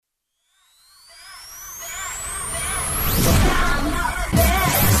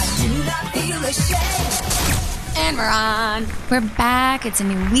And we're on. We're back. It's a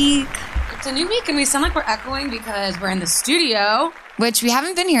new week. It's a new week, and we sound like we're echoing because we're in the studio. Which we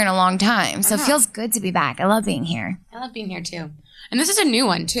haven't been here in a long time, so it feels good to be back. I love being here. I love being here, too. And this is a new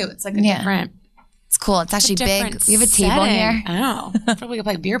one, too. It's like a different... It's cool. It's actually big. We have a table here. I know. Probably could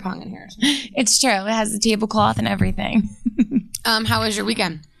play beer pong in here. It's true. It has the tablecloth and everything. How was your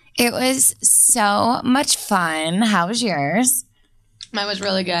weekend? It was so much fun. How was yours? Mine was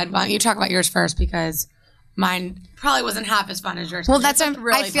really good. Why don't you talk about yours first, because mine probably wasn't half as fun as yours. Well, that's what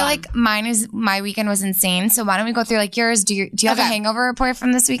really I feel fun. like my weekend was insane. So why don't we go through like yours? Do you have a hangover report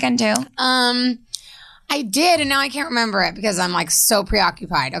from this weekend too? I did, and now I can't remember it because I'm like so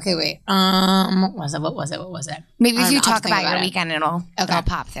preoccupied. Okay, wait. What was it? Maybe if you talk about your weekend, it'll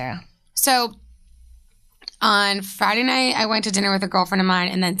pop through. So on Friday night, I went to dinner with a girlfriend of mine,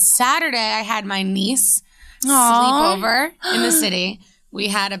 and then Saturday, I had my niece sleep over in the city. We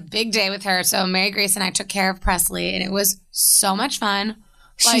had a big day with her. So Mary Grace and I took care of Presley, and it was so much fun.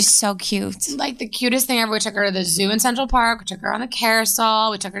 She's so cute. Like the cutest thing ever. We took her to the zoo in Central Park. We took her on the carousel.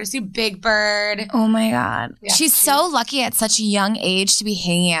 We took her to see Big Bird. Oh my God. Yeah, she's so lucky at such a young age to be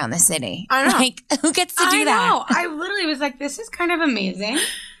hanging out in the city. I know. Like, who gets to do that? I know. I literally was like, this is kind of amazing.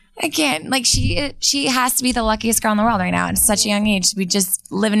 Again, like she has to be the luckiest girl in the world right now at such a young age to be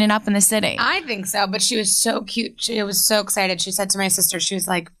just living it up in the city. I think so, but she was so cute. She was so excited. She said to my sister, she was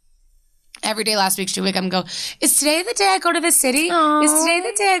like, every day last week she would wake up and go, is today the day I go to the city? Aww. Is today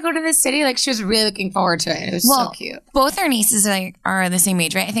the day I go to the city? Like she was really looking forward to it. It was so cute. Both our nieces are the same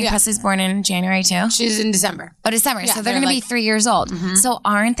age, right? I think Presley's born in January too. She's in December. Oh, December. Yeah, so they're going to be 3 years old. Mm-hmm. So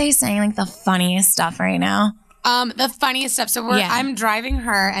aren't they saying like the funniest stuff right now? The funniest stuff. So I'm driving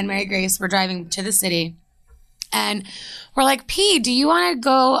her and Mary Grace. We're driving to the city. And we're like, P, do you want to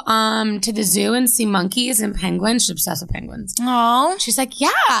go to the zoo and see monkeys and penguins? She's obsessed with penguins. Oh. She's like,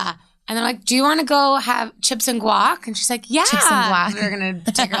 yeah. And they're like, do you want to go have chips and guac? And she's like, yeah. Chips and guac. We were going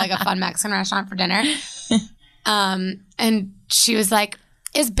to take her like a fun Mexican restaurant for dinner. And she was like,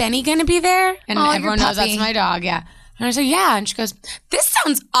 is Benny going to be there? And everyone knows that's my dog. Yeah. And I said, yeah. And she goes, this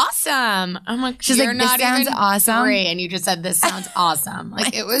sounds awesome. I'm like, she's like, this sounds awesome. 3, and you just said, this sounds awesome.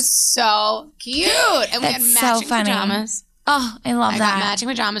 Like, it was so cute. And we had matching pajamas. Oh, I love that. I got matching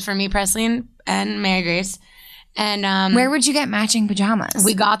pajamas for me, Presley, and Mary Grace. And where would you get matching pajamas?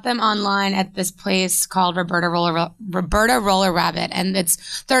 We got them online at this place called Roberta Roller Rabbit, and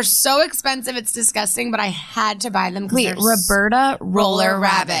they're so expensive, it's disgusting. But I had to buy them. Wait, Roberta Roller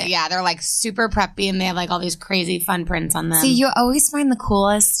Rabbit? Yeah, they're like super preppy, and they have like all these crazy fun prints on them. See, you always find the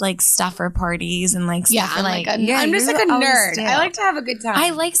coolest like stuff for parties and like stuff. Yeah, I'm just like a nerd. I like to have a good time.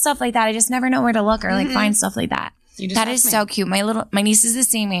 I like stuff like that. I just never know where to look or like find stuff like that. That is so cute. My niece is the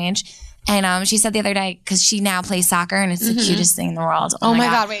same age. And she said the other day, because she now plays soccer, and it's the cutest thing in the world. Oh my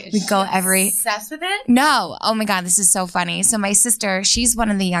God, wait. We go obsessed with it? No. Oh my God, this is so funny. So my sister, she's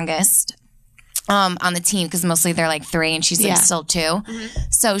one of the youngest on the team, because mostly they're like 3, and she's like still 2. Mm-hmm.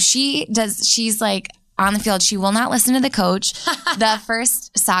 So she's like on the field. She will not listen to the coach. The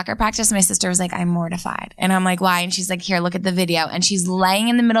first soccer practice, my sister was like, I'm mortified. And I'm like, why? And she's like, here, look at the video. And she's laying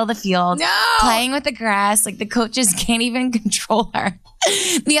in the middle of the field, playing with the grass. Like the coaches can't even control her.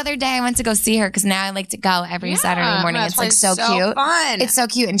 The other day I went to go see her because now I like to go every Saturday morning. It's like so cute. Fun. It's so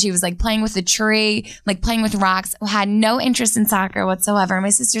cute. And she was like playing with the tree, like playing with rocks, had no interest in soccer whatsoever.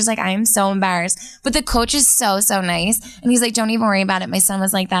 My sister's like, I am so embarrassed. But the coach is so nice. And he's like, don't even worry about it. My son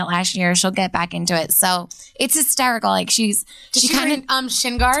was like that last year. She'll get back into it. So it's hysterical. Like Does she kind of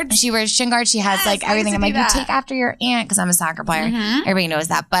shin guards? She wears shin guards. She has like everything. I'm like, you take after your aunt because I'm a soccer player. Mm-hmm. Everybody knows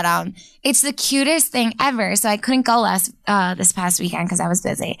that. But it's the cutest thing ever. So I couldn't go this past weekend because I was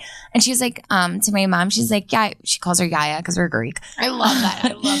busy. And she's like, to my mom, she's like, yeah, she calls her Yaya because we're Greek. I love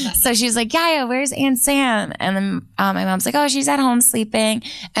that. So she's like, Yaya, where's Aunt Sam? And then my mom's like, oh, she's at home sleeping.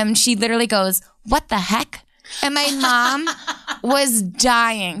 And she literally goes, what the heck? And my mom was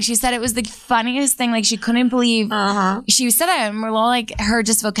dying. She said it was the funniest thing. Like she couldn't believe she said it. And we're all like her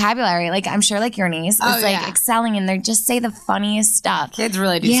just vocabulary. Like I'm sure like your niece is like excelling and they just say the funniest stuff. Kids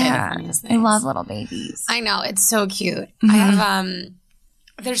really do say the funniest things. I love little babies. I know. It's so cute. Mm-hmm. I have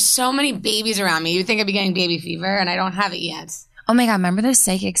there's so many babies around me. You'd think I'd be getting baby fever and I don't have it yet. Oh my God, remember the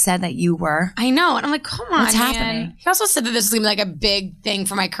psychic said that you were? I know. And I'm like, come on, what's happening? He also said that this is going to be like a big thing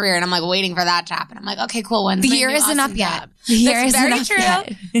for my career. And I'm like waiting for that to happen. I'm like, okay, cool. When's the year isn't up yet. The year isn't up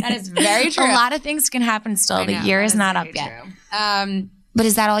yet. That is very true. A lot of things can happen still. The year is not up yet. But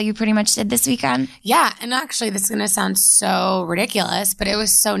is that all you pretty much did this weekend? Yeah. And actually, this is going to sound so ridiculous, but it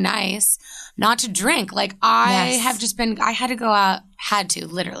was so nice not to drink. Like I have just been, I had to go out,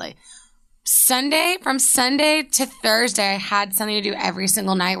 literally. From Sunday to Thursday, I had something to do every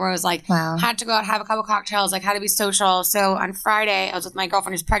single night where I was like, had to go out, have a couple cocktails, like had to be social. So on Friday, I was with my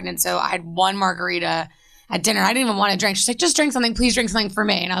girlfriend who's pregnant. So I had one margarita at dinner. I didn't even want to drink. She's like, just drink something. Please drink something for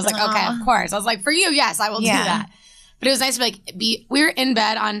me. And I was like, okay, of course. I was like, for you, yes, I will do that. But it was nice to we were in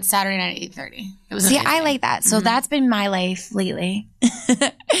bed on Saturday night at 8:30. It was amazing. I like that. So that's been my life lately.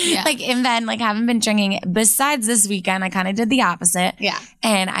 Like in bed, like haven't been drinking. Besides this weekend, I kind of did the opposite. Yeah.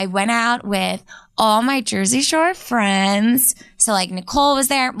 And I went out with all my Jersey Shore friends. So like Nicole was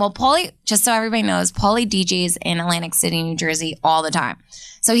there. Well, Paulie, just so everybody knows, Paulie DJs in Atlantic City, New Jersey all the time.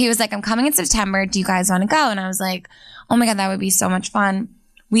 So he was like, I'm coming in September. Do you guys want to go? And I was like, oh my God, that would be so much fun.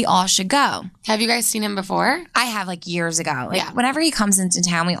 We all should go. Have you guys seen him before? I have like years ago. Like whenever he comes into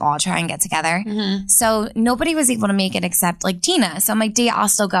town, we all try and get together. So nobody was able to make it except like Deena. So I'm like, Dee, I'll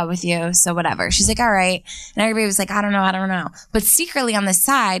still go with you. So whatever. She's like, all right. And everybody was like, I don't know. But secretly on the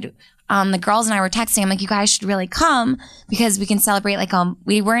side, the girls and I were texting. I'm like, you guys should really come because we can celebrate. Like,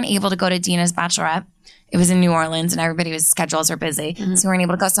 we weren't able to go to Deena's bachelorette. It was in New Orleans and everybody's schedules are busy. So we weren't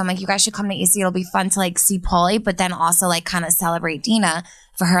able to go. So I'm like, you guys should come to AC. It'll be fun to like see Paulie, but then also like kind of celebrate Deena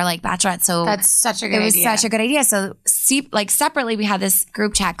for her like bachelorette. So that's such a good idea. It was such a good idea. So separately, we had this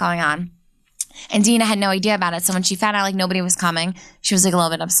group chat going on. And Deena had no idea about it. So when she found out like nobody was coming, she was like a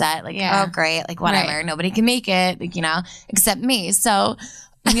little bit upset. Like, oh great, like whatever. Right. Nobody can make it, like, except me. So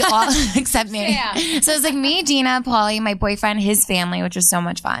we all except me. So it was like me, Deena, Paulie, my boyfriend, his family, which was so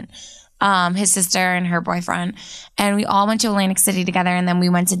much fun. His sister and her boyfriend. And we all went to Atlantic City together and then we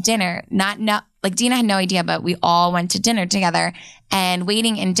went to dinner. Like Deena had no idea, but we all went to dinner together and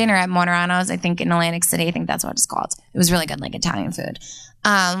waiting in dinner at Monorano's, I think in Atlantic City, I think that's what it's called. It was really good, like Italian food.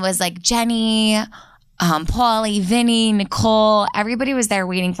 Was like Jenny, Paulie, Vinny, Nicole, everybody was there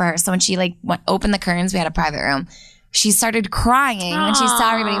waiting for her. So when she like opened the curtains, we had a private room. She started crying when she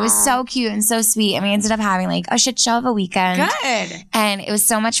saw everybody. It was so cute and so sweet. And we ended up having like a shit show of a weekend. Good. And it was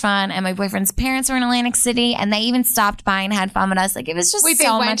so much fun. And my boyfriend's parents were in Atlantic City and they even stopped by and had fun with us. Like it was just so much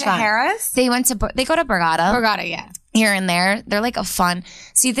fun. Wait, they went to Harris? They go to Borgata. Borgata, yeah. Here and there. They're like a fun.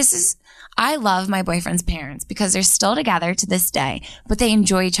 See, I love my boyfriend's parents because they're still together to this day, but they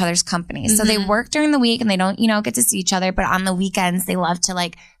enjoy each other's company. So they work during the week and they don't, get to see each other. But on the weekends, they love to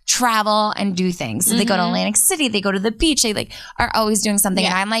like travel and do things. So they go to Atlantic City, they go to the beach, they like are always doing something.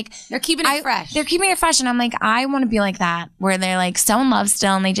 And I'm like, they're keeping it fresh. They're keeping it fresh. And I'm like, I want to be like that where they're like so in love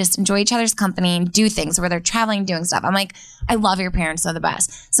still and they just enjoy each other's company and do things where they're traveling, doing stuff. I'm like, I love your parents. They're the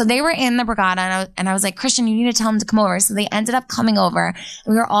best. So they were in the Borgata and I was like, Christian, you need to tell them to come over. So they ended up coming over and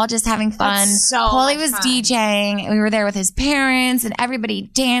we were all just having fun. Paulie was DJing and we were there with his parents and everybody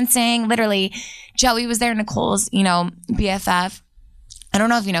dancing. Literally, Joey was there, Nicole's, BFF. I don't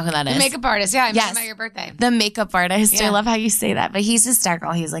know if you know who that is. The makeup artist. Yeah, I met him at your birthday. The makeup artist. Yeah. I love how you say that. But he's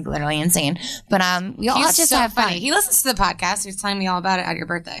hysterical. He's like literally insane. But we all just so have fun. He listens to the podcast. He was telling me all about it at your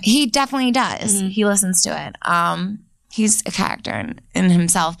birthday. He definitely does. He listens to it. He's a character in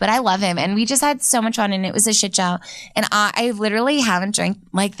himself. But I love him. And we just had so much fun. And it was a shit show. And I literally haven't drank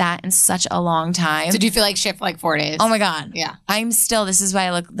like that in such a long time. Did you feel like shit for like 4 days? Oh my God. Yeah. This is why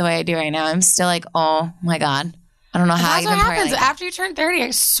I look the way I do right now. I'm still like, oh my God. I don't know how that's what happens after you turn 30.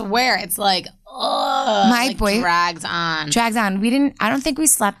 I swear it's like, my boy drags on. I don't think we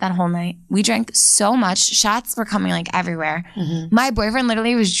slept that whole night. We drank so much. Shots were coming like everywhere. My boyfriend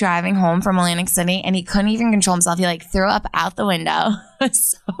literally was driving home from Atlantic City and he couldn't even control himself. He like threw up out the window. It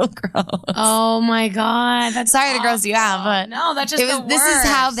was so gross. Oh my God. That's sorry to gross you out, but no, that's just the worst. This is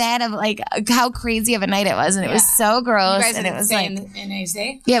how bad of like how crazy of a night it was, and it was so gross. You guys and it was stay like in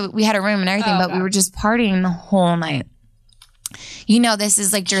AC? Yeah, we had a room and everything, but we were just partying the whole night. This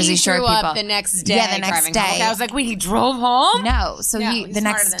is like Jersey Shore people. Up the next day. Yeah, the next day. Home. I was like, wait, he drove home? No, so the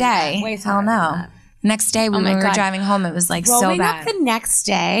next day. Hell no. Next day when we were driving home, it was like so bad. Growing up the next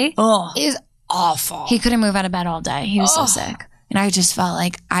day is awful. He couldn't move out of bed all day. He was so sick. And I just felt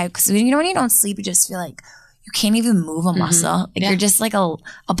like because when you don't sleep, you just feel like you can't even move a muscle. Like you're just like a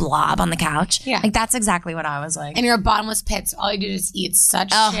blob on the couch. Yeah. Like that's exactly what I was like. And you're a bottomless pit. So all you do is eat such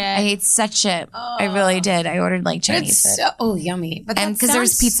shit. I ate such shit. I really did. I ordered like Chinese food. Yummy. But and because there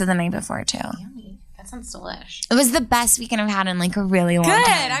was pizza the night before too. Yummy. That sounds delish. It was the best weekend I've had in like a really long time.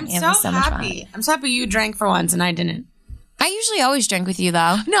 Good. I'm so happy. I'm so happy you drank for once and I didn't. I usually always drink with you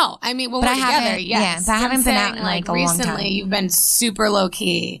though. No, I mean when we're together, yes. Yeah, but I haven't been out in like a long time. Recently, you've been super low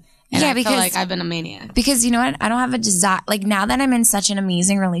key. And I feel like I've been a maniac. Because you know what? I don't have a desire. Like now that I'm in such an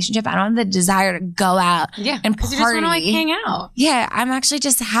amazing relationship, I don't have the desire to go out and party. You just want to like hang out. Yeah, I'm actually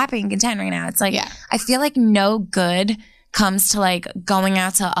just happy and content right now. It's like I feel like no good comes to like going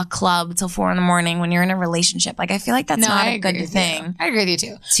out to a club till 4 a.m. when you're in a relationship. Like I feel like that's not a good thing. I agree with you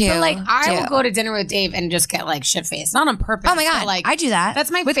too. But like I will go to dinner with Dave and just get like shit faced, not on purpose. Oh my God, like I do that. That's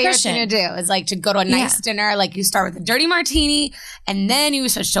my favorite thing to do is like to go to a nice dinner. Like you start with a dirty martini and then you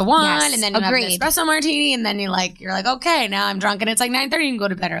switch to wine and then you have an espresso martini and then you're like okay, now I'm drunk and it's like 9:30, you can go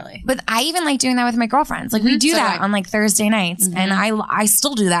to bed early. But I even like doing that with my girlfriends. Like we do that on like Thursday nights and I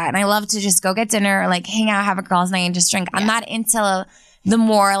still do that and I love to just go get dinner or like hang out, have a girls' night and just drink. I'm not into the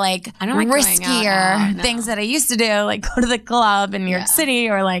more like riskier things that I used to do, like go to the club in New York City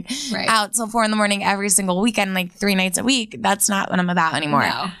or like out till 4 a.m. every single weekend, like 3 nights a week. That's not what I'm about anymore.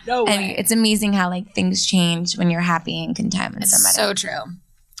 No way. And it's amazing how like things change when you're happy and content with somebody. So true.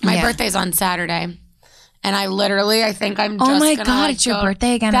 My birthday's on Saturday, and I think I'm just. Oh my God! It's your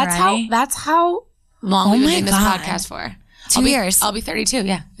birthday again already. That's how long we've been doing this podcast for. 2 years. I'll be 32.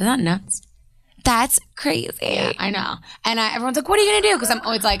 Yeah, isn't that nuts? That's crazy. Yeah, I know. And everyone's like, what are you going to do? Because I'm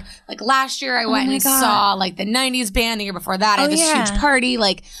always like last year I went and saw like the 90s band. The year before that, I had this huge party.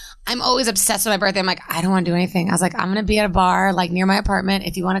 Like, I'm always obsessed with my birthday. I'm like, I don't want to do anything. I was like, I'm going to be at a bar like near my apartment.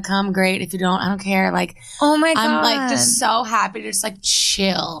 If you want to come, great. If you don't, I don't care. Like, oh my God. I'm like just so happy to just like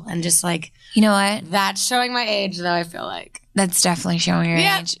chill and just like. You know what? That's showing my age though, I feel like. That's definitely showing your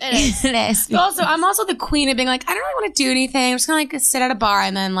age. It is. It is. But also, I'm also the queen of being like, I don't really want to do anything. I'm just going to like sit at a bar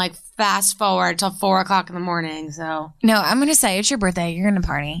and then like fast forward till 4 o'clock in the morning. So no, I'm going to say it's your birthday. You're going to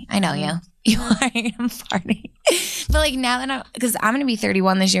party. I know you. You are going to party. But like now that because I'm going to be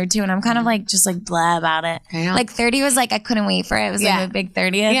 31 this year too. And I'm kind of like just like blah about it. Like 30 was like, I couldn't wait for it. It was like a big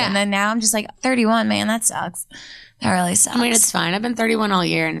 30th. Yeah. And then now I'm just like 31, man, that sucks. That really sucks. I mean, it's fine. I've been 31 all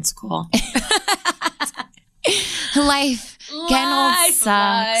year and it's cool. Life. Getting old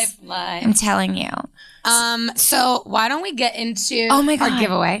sucks. Life. I'm telling you. So why don't we get into our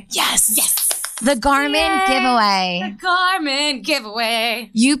giveaway? Yes. The Garmin giveaway. The Garmin giveaway.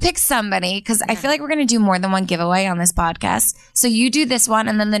 You pick somebody because I feel like we're going to do more than one giveaway on this podcast. So you do this one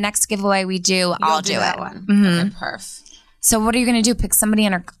and then the next giveaway we do, I'll do that it. One. Okay, perfect. So what are you going to do? Pick somebody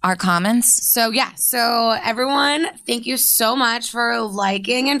in our comments? So everyone, thank you so much for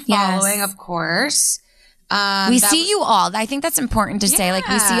liking and following, of course. We see you all. I think that's important to say. Like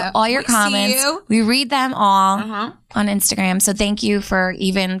we see all your comments. We read them all on Instagram. So thank you for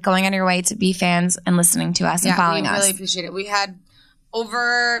even going on your way to be fans and listening to us and following us. We really appreciate it. We had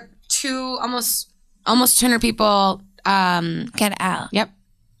over almost 200 people get out. Yep.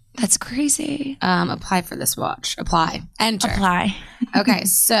 That's crazy. Apply for this watch. Enter. Apply. Okay,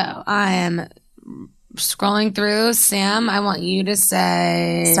 so I am scrolling through. Sam, I want you to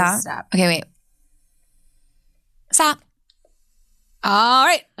say stop. Okay, wait. Stop. All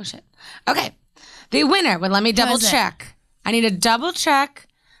right. Oh, shit. Okay. The winner. Well, let me double check. I need to double check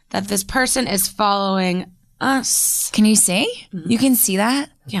that this person is following us. Can you see? Mm-hmm. You can see that?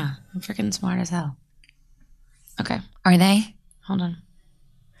 Yeah. I'm freaking smart as hell. Okay. Are they? Hold on.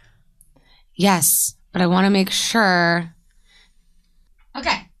 Yes, but I want to make sure.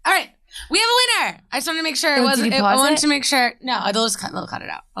 Okay. All right. We have a winner. I just wanted to make sure it wasn't. I wanted to make sure. No, they'll cut it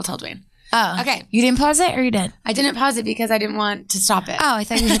out. I'll tell Dwayne. Oh. Okay. You didn't pause it or you did? I didn't pause it because I didn't want to stop it. Oh, I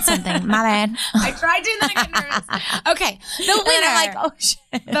thought you hit something. My bad. I tried doing that. I got nervous. Okay. The winner. Like, oh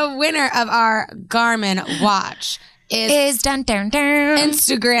shit. The winner of our Garmin watch is dun.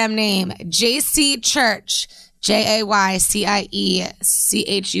 Instagram name JC Church.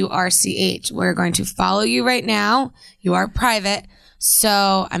 JayCiechurch. We're going to follow you right now. You are private.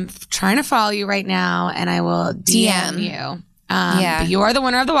 So I'm trying to follow you right now and I will DM you. But you are the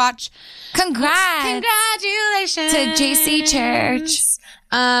winner of the watch. Congratulations to JC Church.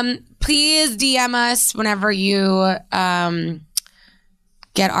 Please DM us whenever you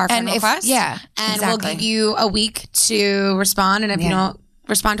get our friend request. And we'll give you a week to respond. And if you don't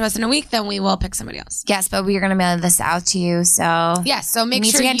respond to us in a week, then we will pick somebody else. Yes, but we are going to mail this out to you. So so make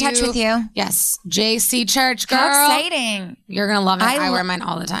sure to get in touch with you. Yes, JC Church, girl. How exciting! You're going to love it. I wear mine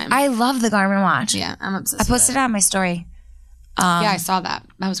all the time. I love the Garmin watch. Yeah, I'm obsessed. I posted it on my story. I saw that.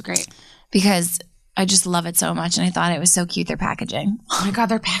 That was great because I just love it so much, and I thought it was so cute. Their packaging. Oh my God,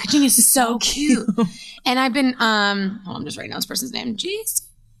 their packaging is so cute. And I've been hold on, I'm just writing down this person's name. JC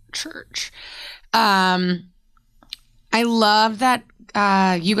Church. I love that.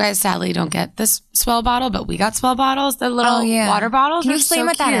 You guys sadly don't get this Swell bottle, but we got Swell bottles. The little water bottles. Can you explain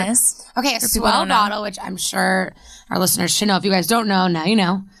what that is? Okay, a Swell bottle, which I'm sure our listeners should know. If you guys don't know, now you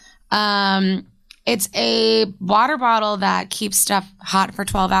know. It's a water bottle that keeps stuff hot for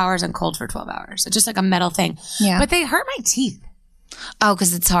 12 hours and cold for 12 hours. It's just like a metal thing. Yeah. But they hurt my teeth. Oh,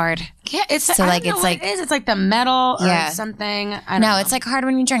 because it's hard. Yeah, it's so like it's like it is. It's like the metal or something. I don't know. It's like hard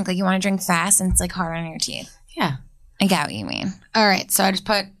when you drink. Like you want to drink fast, and it's like hard on your teeth. Yeah. I get what you mean. All right. So I just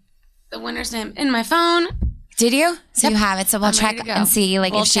put the winner's name in my phone. Did you? So Yep. you have it. So we'll check and see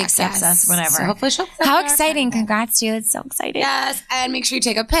like We'll if she check, accepts us, whatever. So hopefully she'll accept How us. exciting. Congrats to you. It's so exciting. Yes. And make sure you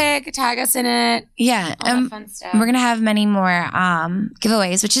take a pic, tag us in it. Yeah. All that fun stuff. We're going to have many more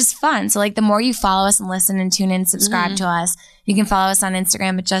giveaways, which is fun. So like the more you follow us and listen and tune in, subscribe to us, you can follow us on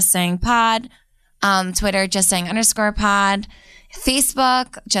Instagram at Just Saying Pod, Twitter, Just Saying _pod,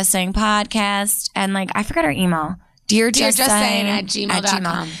 Facebook, Just Saying Podcast, and like I forgot our email. Dear Just Saying at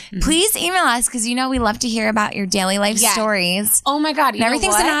gmail.com. Please email us because you know we love to hear about your daily life stories. Oh my God. And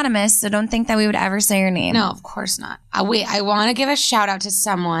everything's anonymous, so don't think that we would ever say your name. No, of course not. Wait, I want to give a shout out to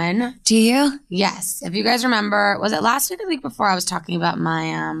someone. Do you? Yes. If you guys remember, was it last week or the week before I was talking about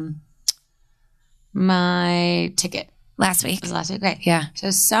my my ticket? Last week. It was last week, right? Yeah. So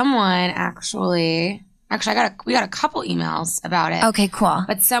someone actually we got a couple emails about it. Okay, cool.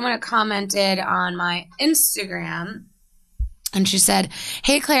 But someone had commented on my Instagram and she said,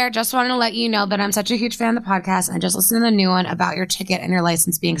 "Hey Claire, just wanted to let you know that I'm such a huge fan of the podcast and I just listened to the new one about your ticket and your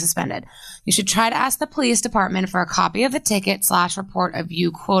license being suspended. You should try to ask the police department for a copy of the ticket / report of you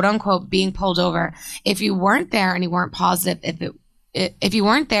quote unquote being pulled over. If you weren't there and you weren't positive, if you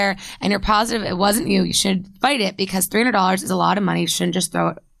weren't there and you're positive it wasn't you, you should fight it because $300 is a lot of money. You shouldn't just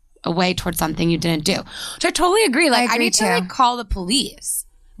throw it away towards something you didn't do." Which I totally agree. Like I need to like call the police,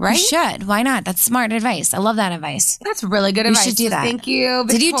 right? You should. Why not? That's smart advice. I love that advice. That's really good advice. You should do that. Thank you,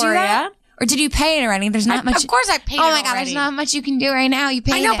 Victoria. Did you do that? Or did you pay it already? There's not much. Of course I paid it Oh my God, already. there's not much you can do right now. You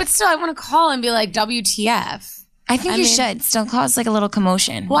paid it. I know, but still I want to call and be like, WTF. I think you should. Still cause like a little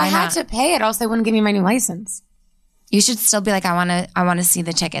commotion. Well, Why I had not? to pay it, else they wouldn't give me my new license. You should still be like, I want to see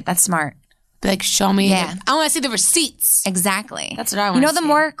the ticket. That's smart. Be like, show me. Yeah. I want to see the receipts. Exactly. That's what I want You know, to the see.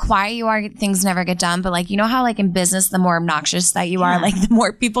 more quiet you are, things never get done. But like, you know how like in business, the more obnoxious that you are, like the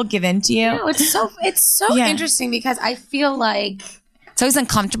more people give in to you. No, it's so interesting because I feel like it's always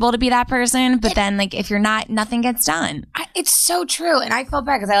uncomfortable to be that person. But then like if you're not, nothing gets done. it's so true. And I feel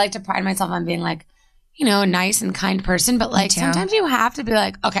bad because I like to pride myself on being like, you know, a nice and kind person. But like sometimes you have to be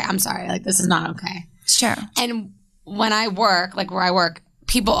like, okay, I'm sorry. Like this is not okay. Sure. And when I work, like where I work,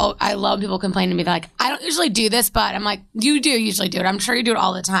 I love people complain to me. They're like, I don't usually do this, but I'm like, you do usually do it. I'm sure you do it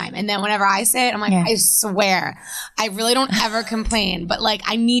all the time. And then whenever I say it, I'm like, I swear, I really don't ever complain, but like,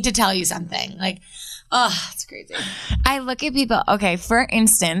 I need to tell you something. Like, oh, it's crazy. I look at people. Okay, for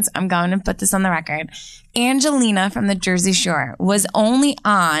instance, I'm going to put this on the record. Angelina from the Jersey Shore was only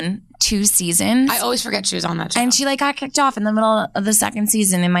on 2 seasons. I always forget she was on that show. And she like got kicked off in the middle of the 2nd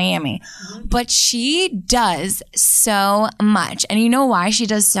season in Miami. But she does so much. And you know why she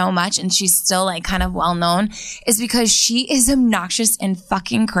does so much and she's still like kind of well known is because she is obnoxious and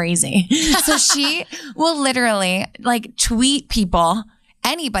fucking crazy. So she will literally like tweet people,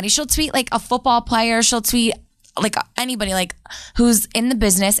 anybody. She'll tweet like a football player. She'll tweet like anybody like who's in the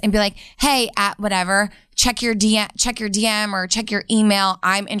business and be like, hey, at whatever, check your DM or check your email.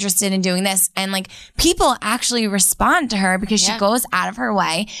 I'm interested in doing this. And like people actually respond to her because she goes out of her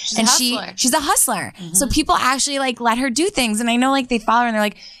way and she's a hustler. So people actually like let her do things. And I know like they follow her and they're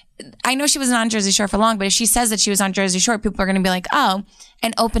like, I know she wasn't on Jersey Shore for long, but if she says that she was on Jersey Shore, people are going to be like, oh,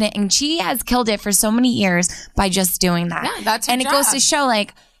 and open it. And she has killed it for so many years by just doing that. Yeah, that's her and job. it goes to show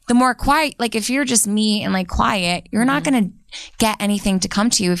like, the more quiet, like if you're just me and like quiet, you're not going to get anything to come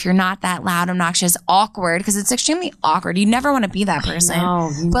to you if you're not that loud, obnoxious, awkward, because it's extremely awkward. You never want to be that person.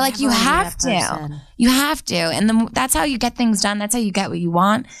 But like you have to. You have to. And that's how you get things done. That's how you get what you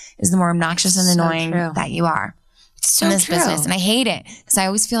want is the more obnoxious and annoying that you are. So in this true. business. And I hate it because I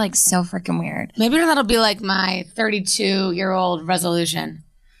always feel like so freaking weird. Maybe that'll be like my 32-year-old resolution.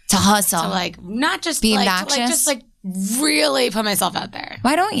 To hustle. To like not just be like, obnoxious. to like just like really put myself out there.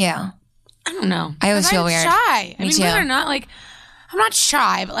 Why don't you? I don't know. I always feel weird. I'm shy. Me too. Believe it or not, like I'm not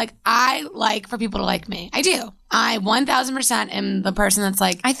shy, but like I like for people to like me. I do. I 1000% am the person that's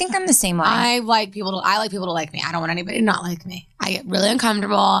like. I think I'm the same way. I like people to like me. I don't want anybody to not like me. I get really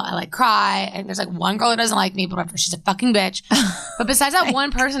uncomfortable. I like cry. And there's like one girl that doesn't like me, but she's a fucking bitch. But besides that,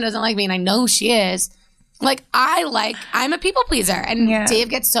 one person doesn't like me, and I know she is. Like I'm a people pleaser, and Dave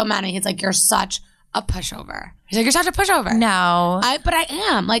gets so mad at me. He's like, "You're such a pushover." He's like, "You're such a pushover." No, but I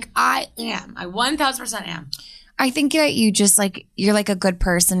am. Like I am. I 1000% am. I think that you just like you're like a good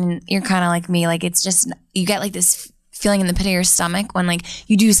person. You're kind of like me. Like it's just you get like this feeling in the pit of your stomach when like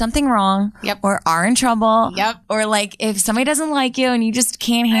you do something wrong or are in trouble. Or like if somebody doesn't like you and you just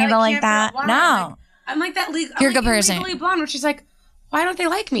can't handle like that. No, I'm like that. You're a good person. Legally Blonde, where she's like, why don't they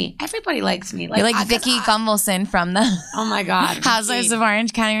like me? Everybody likes me. You're like Vicky Gunvalson from the oh my God Housewives of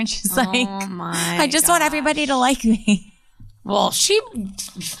Orange County, and she's like, oh my I just want everybody to like me. Well, she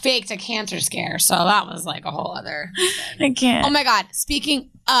faked a cancer scare, so that was like a whole other thing. I can't. Oh my God. Speaking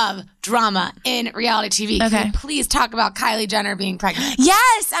of drama in reality TV, can you please talk about Kylie Jenner being pregnant?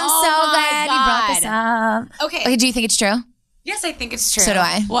 Yes, I'm so glad you brought this up. Okay. Do you think it's true? Yes, I think it's true. So do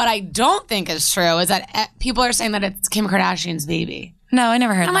I. What I don't think is true is that people are saying that it's Kim Kardashian's baby. No, I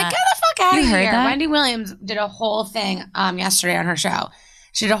never heard that. I'm like, get the fuck out of here. That? Wendy Williams did a whole thing yesterday on her show.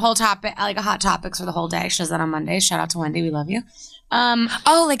 She did a whole topic, like a hot topics for the whole day. She does that on Mondays. Shout out to Wendy. We love you.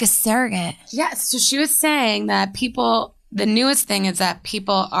 Like a surrogate. Yes. So she was saying that the newest thing is that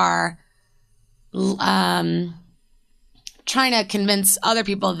people are trying to convince other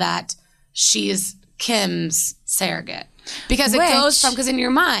people that she's Kim's surrogate. Because because in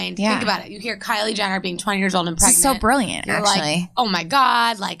your mind, think about it. You hear Kylie Jenner being 20 years old and pregnant. It's so brilliant, You're actually. like, oh my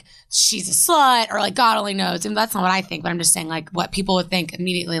God, like she's a slut, or like God only knows. And that's not what I think, but I'm just saying like what people would think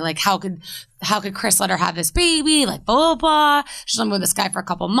immediately. Like how could Chris let her have this baby? Like blah, blah, blah. She's only with this guy for a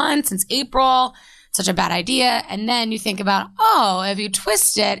couple months since April. Such a bad idea. And then you think about, if you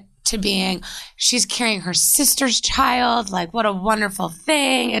twist it to being she's carrying her sister's child, like what a wonderful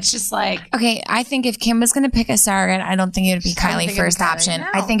thing. It's just like, okay, I think if Kim was going to pick a surrogate, I don't think it would be Kylie first option. No.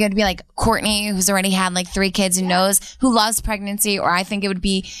 I think it would be like Courtney, who's already had like 3 kids and who loves pregnancy, or I think it would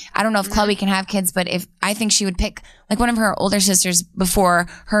be, I don't know if Chloe can have kids, but I think she would pick like one of her older sisters before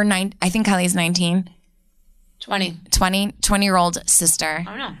her I think Kylie's 19. 20-year-old sister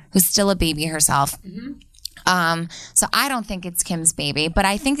who's still a baby herself. So I don't think it's Kim's baby, but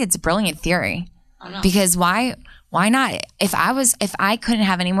I think it's a brilliant theory. Because why not? If I couldn't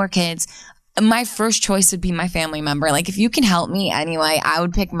have any more kids, my first choice would be my family member. Like if you can help me anyway, I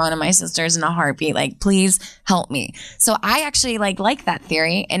would pick one of my sisters in a heartbeat. Like please help me. So I actually like that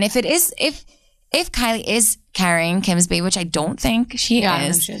theory. And if Kylie is carrying Kim's baby, which I don't think she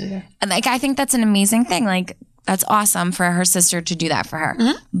is, like I think that's an amazing thing. Like that's awesome for her sister to do that for her.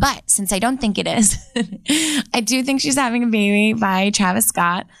 But since I don't think it is, I do think she's having a baby by Travis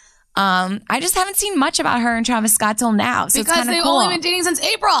Scott. I just haven't seen much about her and Travis Scott till now. So because they've only been dating since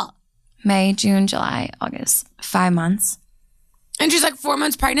April. May, June, July, August. 5 months. And she's like 4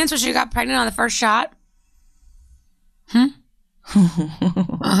 months pregnant, so she got pregnant on the first shot. Moment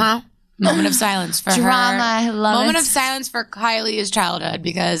of silence for Drama, her. I love Moment of silence for Kylie's childhood,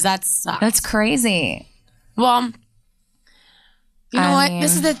 because that sucks. That's crazy. Well, you know what?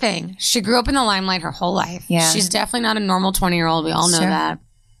 This is the thing. She grew up in the limelight her whole life. Yeah. She's definitely not a normal 20-year-old. We all know that.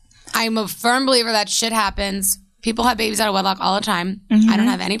 I'm a firm believer that shit happens. People have babies out of wedlock all the time. I don't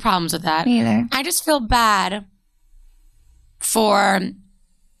have any problems with that. Me either. I just feel bad for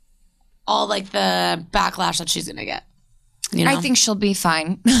all like the backlash that she's going to get. You know? I think she'll be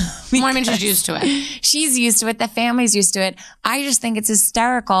fine. I mean, she's used to it. She's used to it. The family's used to it. I just think it's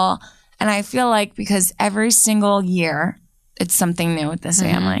hysterical. And I feel like because every single year, it's something new with this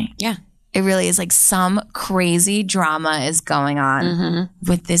family. Yeah. It really is like some crazy drama is going on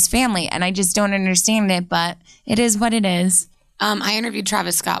with this family. And I just don't understand it, but it is what it is. I interviewed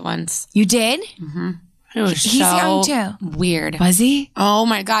Travis Scott once. You did? It was He's so young too. Weird. Was he? Oh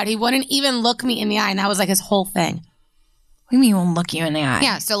my God. He wouldn't even look me in the eye. And that was like his whole thing. What do you mean he won't look you in the eye?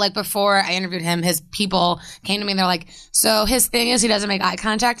 Yeah. So like before I interviewed him, his people came to me and they're like, so his thing is he doesn't make eye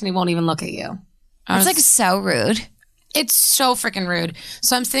contact and he won't even look at you. It's like so rude. It's so freaking rude.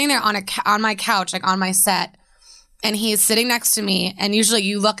 So I'm sitting there on my couch, like on my set, and he's sitting next to me. And usually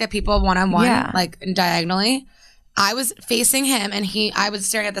you look at people one-on-one, like diagonally. I was facing him and I was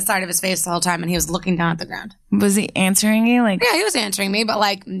staring at the side of his face the whole time and he was looking down at the ground. Was he answering you? Like, yeah, he was answering me, but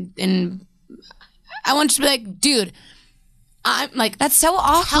like, I want you to be like, dude, I'm like, that's so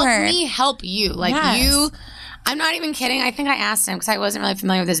awkward. Help me help you. Like I'm not even kidding. I think I asked him because I wasn't really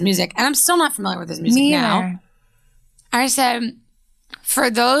familiar with his music and I'm still not familiar with his music now. I said, for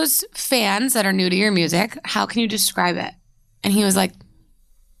those fans that are new to your music, how can you describe it? And he was like,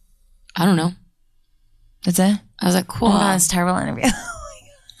 I don't know. That's it? I was like, cool. Oh, that's a terrible interview.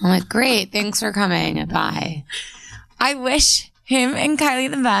 I'm like, great. Thanks for coming. Bye. I wish him and Kylie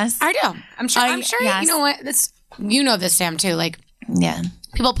the best. I do. I'm sure. Yes. You know what? You know this, Sam, too. Like,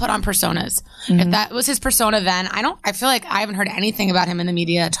 people put on personas. If that was his persona then, I feel like I haven't heard anything about him in the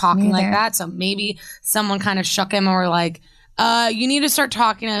media talking like that. So maybe someone kind of shook him and were like, you need to start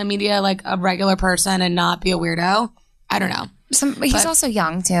talking to the media like a regular person and not be a weirdo. I don't know. He's also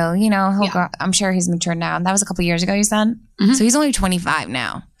young too. You know, I'm sure he's matured now. That was a couple years ago, you said? So he's only 25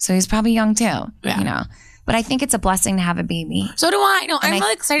 now. So he's probably young too, you know. But I think it's a blessing to have a baby. So do I. No, I'm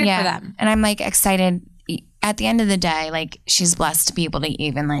really excited for them. And I'm like excited. At the end of the day, like she's blessed to be able to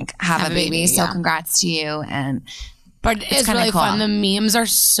even like have a baby. So congrats to you. But it's really cool. Fun. The memes are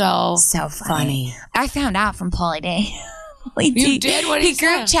so funny. I found out from Pauly D. You did? What did he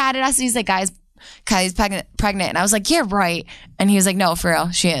group say? chatted us and he's like, guys, Kylie's pregnant. And I was like, yeah, right. And he was like, no, for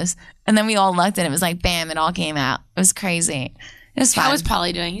real, she is. And then we all looked and it was like, bam, it all came out. It was crazy. It was fun. How is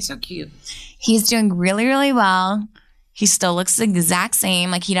Polly doing? He's so cute. He's doing really, really well. He still looks the exact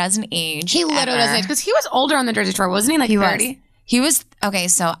same. Like, he doesn't age. He literally doesn't age. Because he was older on the Jersey Shore, wasn't he? Like 30? He was, okay,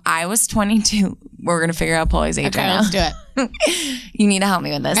 so I was 22. We're going to figure out Polly's age right now. Let's do it. You need to help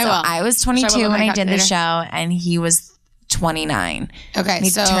me with this. I will. I was 22 when I did the show, and he was 29. Okay, he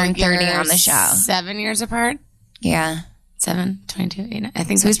so turned 30 on the show. 7 years apart? Yeah. 7, 22, 8, I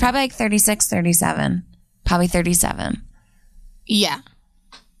think so. He was probably like 36, 37. Probably 37. Yeah.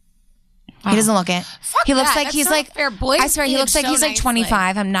 Wow. He doesn't look it. He looks like That's he's so like, fair. Boys I swear, he looks like so he's like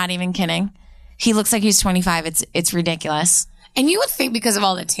 25. I'm not even kidding. He looks like he's 25. It's ridiculous. And you would think because of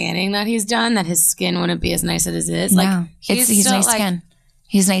all the tanning that he's done that his skin wouldn't be as nice as it is. Like, no. He's nice skin.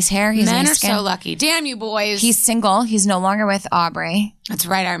 He's nice hair. He's men nice are skin. so lucky. Damn you boys. He's single. He's no longer with Aubrey. That's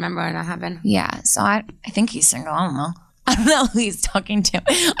right. I remember when that happened. Yeah. So I think he's single. I don't know. I don't know who he's talking to.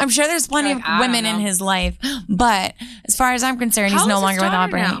 I'm sure there's plenty of women in his life. But as far as I'm concerned, he's no longer with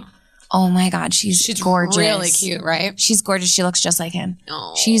Aubrey. Now? Oh my God, she's gorgeous. Really cute, right? She's gorgeous. She looks just like him.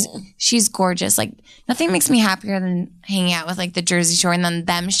 Oh. She's gorgeous. Like, nothing makes me happier than hanging out with like the Jersey Shore and then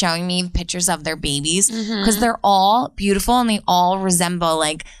them showing me pictures of their babies because they're all beautiful and they all resemble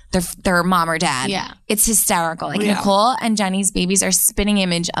like their mom or dad. Yeah, it's hysterical. Like Nicole and Jenny's babies are spitting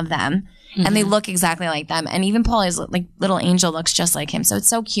image of them. And they look exactly like them. And even Paulie's like little angel looks just like him. So it's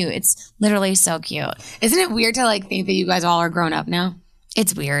so cute. It's literally so cute. Isn't it weird to like think that you guys all are grown up now?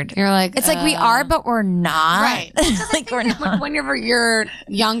 It's weird. You're like, it's like we are, but we're not. Right. Like we're not. When you're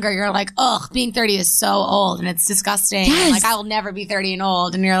younger, you're like, ugh, being 30 is so old and it's disgusting. Yes. And like, I will never be 30 and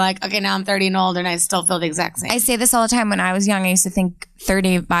old. And you're like, okay, now I'm 30 and old and I still feel the exact same. I say this all the time. When I was young, I used to think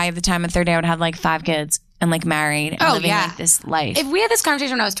 30, by the time of 30, I would have like 5 kids and like married and living like this life. If we had this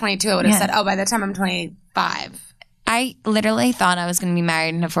conversation when I was 22, I would have said, oh, by the time I'm 25. I literally thought I was going to be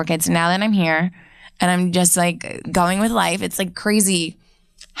married and have 4 kids. Now that I'm here and I'm just like going with life, it's like crazy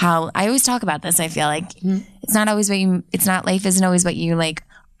how I always talk about this. I feel like it's not always life isn't always what you like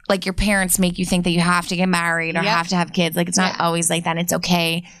your parents make you think that you have to get married or have to have kids. Like, it's not always like that. It's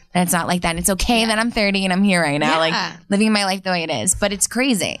okay that it's not like that. It's okay that I'm 30 and I'm here right now, like living my life the way it is. But it's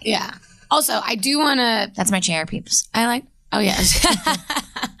crazy. Yeah. Also, I do want to. That's my chair, peeps. I like. Oh yes.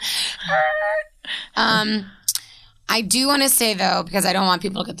 I do want to say though, because I don't want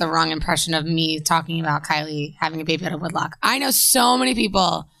people to get the wrong impression of me talking about Kylie having a baby out of wedlock. I know so many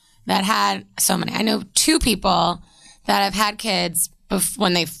people that had I know 2 people that have had kids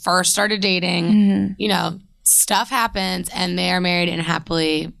when they first started dating. You know, stuff happens and they are married and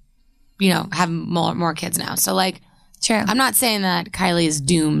happily, have more kids now. So like, true. I'm not saying that Kylie is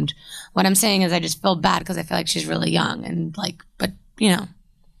doomed. What I'm saying is I just feel bad because I feel like she's really young and like, but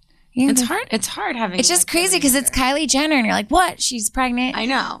it's hard. It's hard having. It's just crazy because it's Kylie Jenner, and you're like, "What? She's pregnant?" I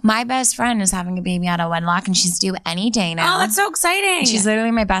know. My best friend is having a baby out of wedlock, and she's due any day now. Oh, that's so exciting! And she's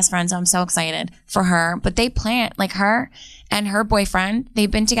literally my best friend, so I'm so excited for her. But they plan, like her and her boyfriend,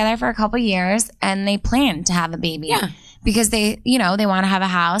 they've been together for a couple years, and they plan to have a baby. Yeah. Because they want to have a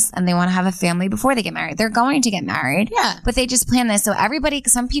house and they want to have a family before they get married. They're going to get married. Yeah. But they just plan this. So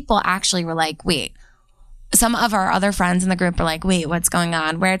some people actually were like, wait. Some of our other friends in the group are like, wait, what's going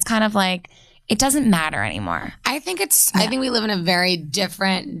on? Where it's kind of like, it doesn't matter anymore. I think I think we live in a very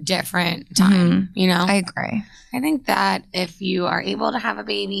different time, I agree. I think that if you are able to have a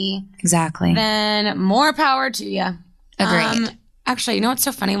baby, exactly, then more power to you. Agreed. Actually, you know what's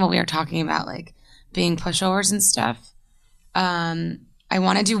so funny when we were talking about like being pushovers and stuff? I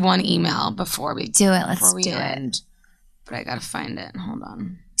want to do one email before we do it. Let's do end, it. But I got to find it. Hold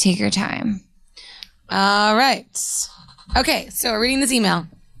on. Take your time. All right. Okay, so we're reading this email.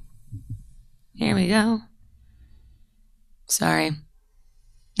 Here we go. Sorry.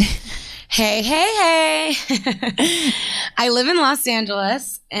 Hey. I live in Los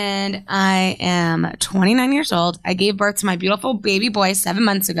Angeles, and I am 29 years old. I gave birth to my beautiful baby boy 7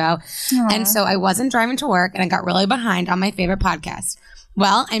 months ago, and so I wasn't driving to work, and I got really behind on my favorite podcast.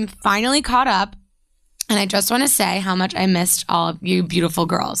 Well, I'm finally caught up, and I just want to say how much I missed all of you beautiful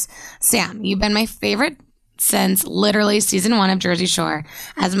girls. Sam, you've been my favorite since literally season 1 of Jersey Shore.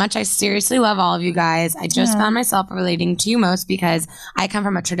 As much I seriously love all of you guys, I just found myself relating to you most because I come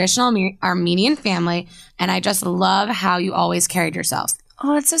from a traditional Armenian family, and I just love how you always carried yourself.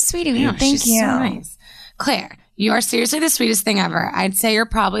 Oh, that's so sweet of you. Thank you. So nice. Claire, you are seriously the sweetest thing ever. I'd say you're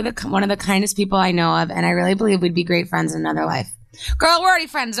probably one of the kindest people I know of, and I really believe we'd be great friends in another life. Girl, we're already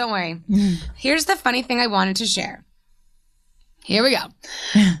friends, don't worry. Here's the funny thing I wanted to share. Here we go.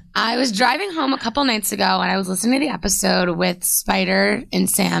 I was driving home a couple nights ago and I was listening to the episode with the Spider in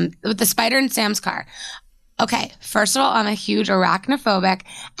Sam's car. Okay, first of all, I'm a huge arachnophobic,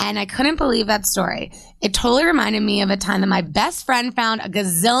 and I couldn't believe that story. It totally reminded me of a time that my best friend found a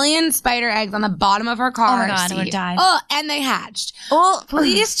gazillion spider eggs on the bottom of her car seat. Oh my God, I would die. Oh, and they hatched. Oh,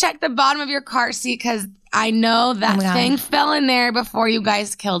 please check the bottom of your car seat because I know that thing fell in there before you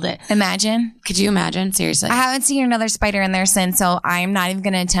guys killed it. Imagine. Could you imagine? Seriously. I haven't seen another spider in there since, so I'm not even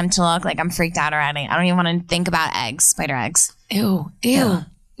going to attempt to look. Like, I'm freaked out already. I don't even want to think about eggs, spider eggs. Ew.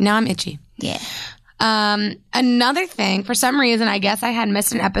 Now I'm itchy. Yeah. Another thing, for some reason, I guess I had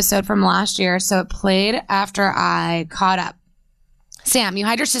missed an episode from last year, so it played after I caught up. Sam, you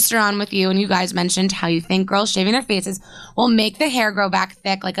had your sister on with you, and you guys mentioned how you think girls shaving their faces will make the hair grow back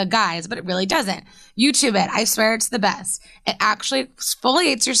thick like a guy's, but it really doesn't. YouTube it. I swear it's the best. It actually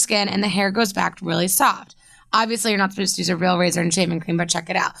exfoliates your skin, and the hair goes back really soft. Obviously, you're not supposed to use a real razor and shaving cream, but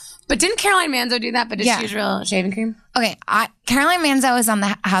check it out. But didn't Caroline Manzo do that, but did she use real shaving cream? Okay, Caroline Manzo is on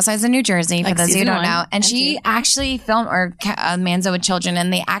the Housewives of New Jersey, for those of you who don't know. And she actually filmed, Manzo with children,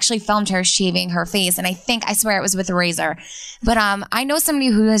 and they actually filmed her shaving her face. And I swear it was with a razor. But I know somebody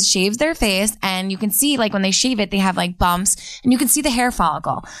who has shaved their face, and you can see, like, when they shave it, they have, like, bumps, and you can see the hair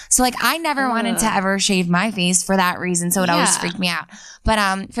follicle. So, like, I never wanted to ever shave my face for that reason, so it always freaked me out.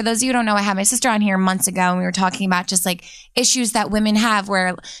 But for those of you who don't know, I had my sister on here months ago, and we were talking about just, like, issues that women have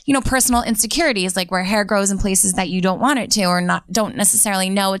where, you know, personal insecurities, like where hair grows in places that you don't want it to or don't necessarily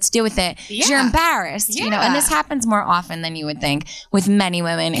know what to do with it. Yeah. You're embarrassed, you know, and this happens more often than you would think with many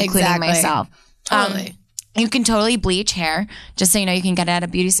women, including myself. Totally. You can totally bleach hair, just so you know, you can get it at a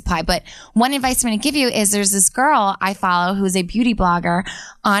beauty supply. But one advice I'm going to give you is there's this girl I follow who's a beauty blogger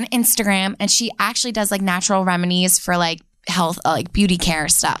on Instagram, and she actually does like natural remedies for like health, like beauty care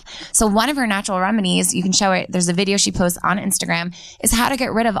stuff. So one of her natural remedies, you can show it, there's a video she posts on Instagram, is how to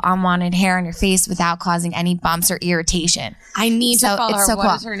get rid of unwanted hair on your face without causing any bumps or irritation. I need to follow her.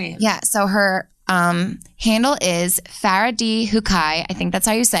 What is her name? Yeah, so her handle is Farah Hukai. I think that's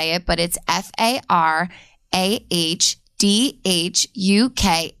how you say it, but it's FARAHDHUKAI.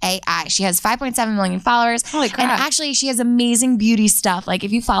 She has 5.7 million followers. Holy crap. And actually, she has amazing beauty stuff. Like,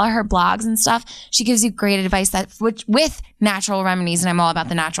 if you follow her blogs and stuff, she gives you great advice with natural remedies, and I'm all about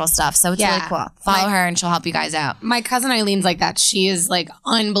the natural stuff. So it's really cool. Follow her, and she'll help you guys out. My cousin Eileen's like that. She is, like,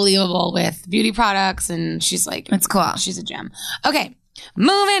 unbelievable with beauty products, and she's, like... It's cool. She's a gem. Okay.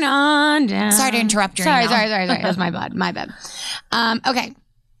 Moving on down. Sorry to interrupt your Sorry. That was my bad. Okay.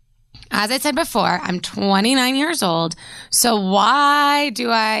 As I said before, I'm 29 years old, so why do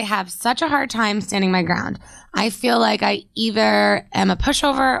I have such a hard time standing my ground? I feel like I either am a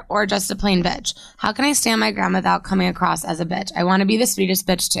pushover or just a plain bitch. How can I stand my ground without coming across as a bitch? I want to be the sweetest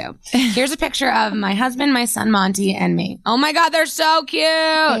bitch too. Here's a picture of my husband, my son Monty, and me. Oh my God, they're so cute.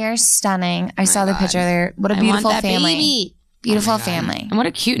 They're stunning. I saw the picture there. What a beautiful family. Baby. Beautiful family. And what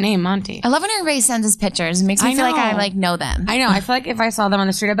a cute name, Monty. I love when everybody sends us pictures. It makes me feel like I like know them. I know. I feel like if I saw them on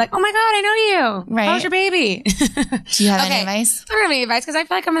the street, I'd be like, oh my God, I know you. Right. How's your baby? Do you have any advice? I don't have any advice because I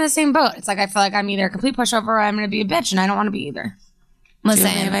feel like I'm in the same boat. It's like I feel like I'm either a complete pushover or I'm going to be a bitch, and I don't want to be either.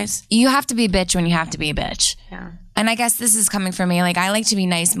 Listen, you have to be a bitch when you have to be a bitch. Yeah. And I guess this is coming from me. Like, I like to be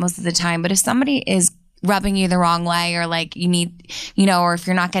nice most of the time, but if somebody is rubbing you the wrong way, or like you need, you know, or if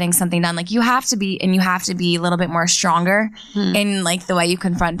you're not getting something done, like you have to be a little bit more stronger in like the way you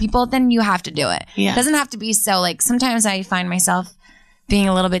confront people, then you have to do it. Yeah. It doesn't have to be so like, sometimes I find myself being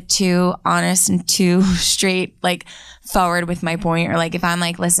a little bit too honest and too straight, like forward with my point, or like if I'm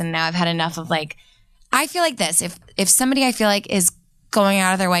like, listen, now I've had enough of like, I feel like this, if somebody I feel like is going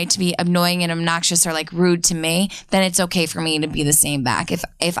out of their way to be annoying and obnoxious or like rude to me, then it's okay for me to be the same back if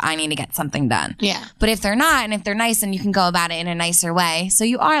I need to get something done. Yeah. But if they're not, and if they're nice, then you can go about it in a nicer way. So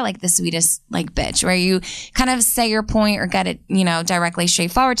you are like the sweetest like bitch, where you kind of say your point or get it, you know, directly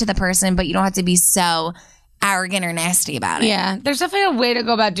straightforward to the person, but you don't have to be so arrogant or nasty about it. Yeah. There's definitely a way to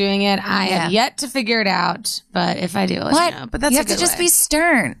go about doing it. I have yet to figure it out, but if I do, I'll let you know. But that's you have to just be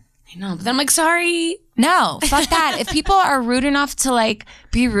stern. I know, but then I'm like, sorry. No, fuck that. If people are rude enough to like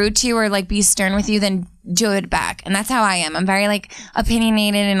be rude to you or like be stern with you, then do it back. And that's how I am. I'm very like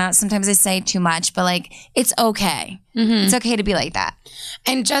opinionated, and sometimes I say too much, but like it's okay. Mm-hmm. It's okay to be like that.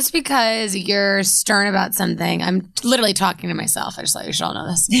 And just because you're stern about something, I'm literally talking to myself. I just thought you should all know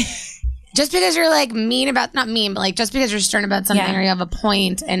this. Just because you're like mean about, not mean, but like just because you're stern about something or you have a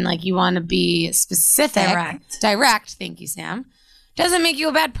point and like you want to be specific. Direct. Thank you, Sam. Doesn't make you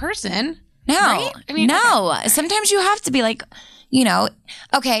a bad person. No. Right? I mean, no. Okay. Sometimes you have to be like, you know,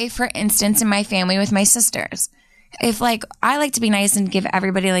 okay, for instance, in my family with my sisters, if like I like to be nice and give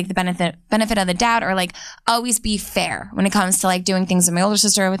everybody like the benefit of the doubt, or like always be fair when it comes to like doing things with my older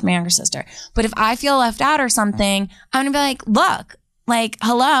sister or with my younger sister. But if I feel left out or something, I'm gonna be like, look, like,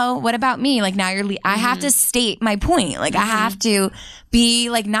 hello, what about me? Like, now I have to state my point. Like, I have to be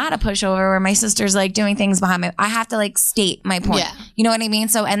like not a pushover where my sister's like doing things behind I have to like state my point. Yeah. You know what I mean?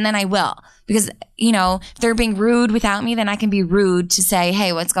 So, and then I will, because, you know, if they're being rude without me, then I can be rude to say,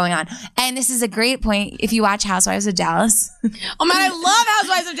 hey, what's going on? And this is a great point. If you watch Housewives of Dallas. Oh man, I love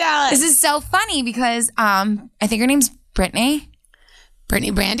Housewives of Dallas. This is so funny because, I think her name's Brittany.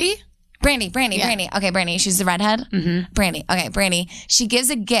 Brandy? Brandy. Okay, Brandy. She's the redhead. Mm-hmm. Brandy. Okay, Brandy. She gives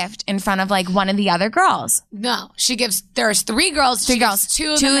a gift in front of like one of the other girls. No, there's 3 girls. Two girls.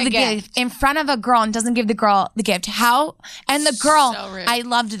 Two of them the gift in front of a girl and doesn't give the girl the gift. How? And the girl, so rude. I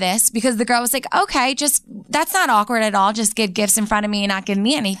loved this because the girl was like, okay, that's not awkward at all. Just give gifts in front of me and not give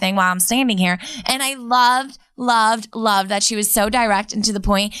me anything while I'm standing here. And I loved that she was so direct and to the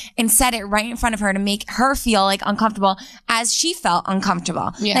point and said it right in front of her to make her feel like uncomfortable as she felt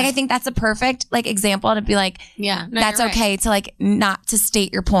uncomfortable. Yeah. Like, I think that's a perfect like example to be like, that's okay to like not to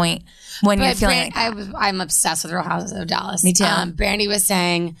state your point when you're feeling I'm obsessed with Real Houses of Dallas. Me too. Brandy was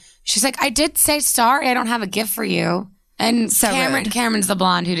saying, she's like, I did say sorry, I don't have a gift for you. And so Cameron's the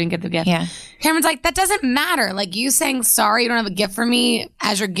blonde who didn't get the gift. Yeah. Cameron's like, that doesn't matter. Like, you saying sorry, you don't have a gift for me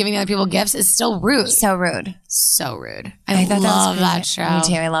as you're giving other people gifts is still rude. So rude. So rude. I love that show. Me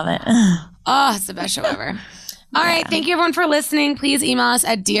too. I love it. Oh, it's the best show ever. All right. Thank you everyone for listening. Please email us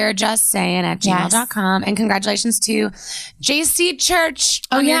at dearjustsaying@gmail.com. And congratulations to JC Church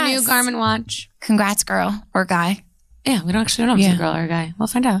on your new Garmin watch. Congrats, girl or guy. Yeah, we don't know if it's a girl or a guy. We'll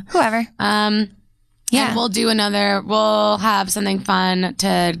find out. Whoever. Yeah. And we'll have something fun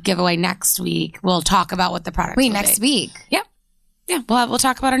to give away next week. We'll talk about what the product will next week? Yep. Yeah, we'll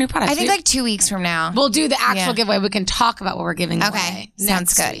talk about our new product. I think like 2 weeks from now. We'll do the actual giveaway. We can talk about what we're giving away. Okay,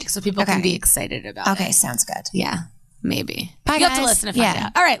 sounds good. Week, so people can be excited about it. Okay, sounds good. Yeah, maybe. Bye, you guys. have to listen to find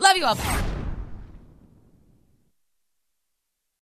out. All right, love you all. Bye.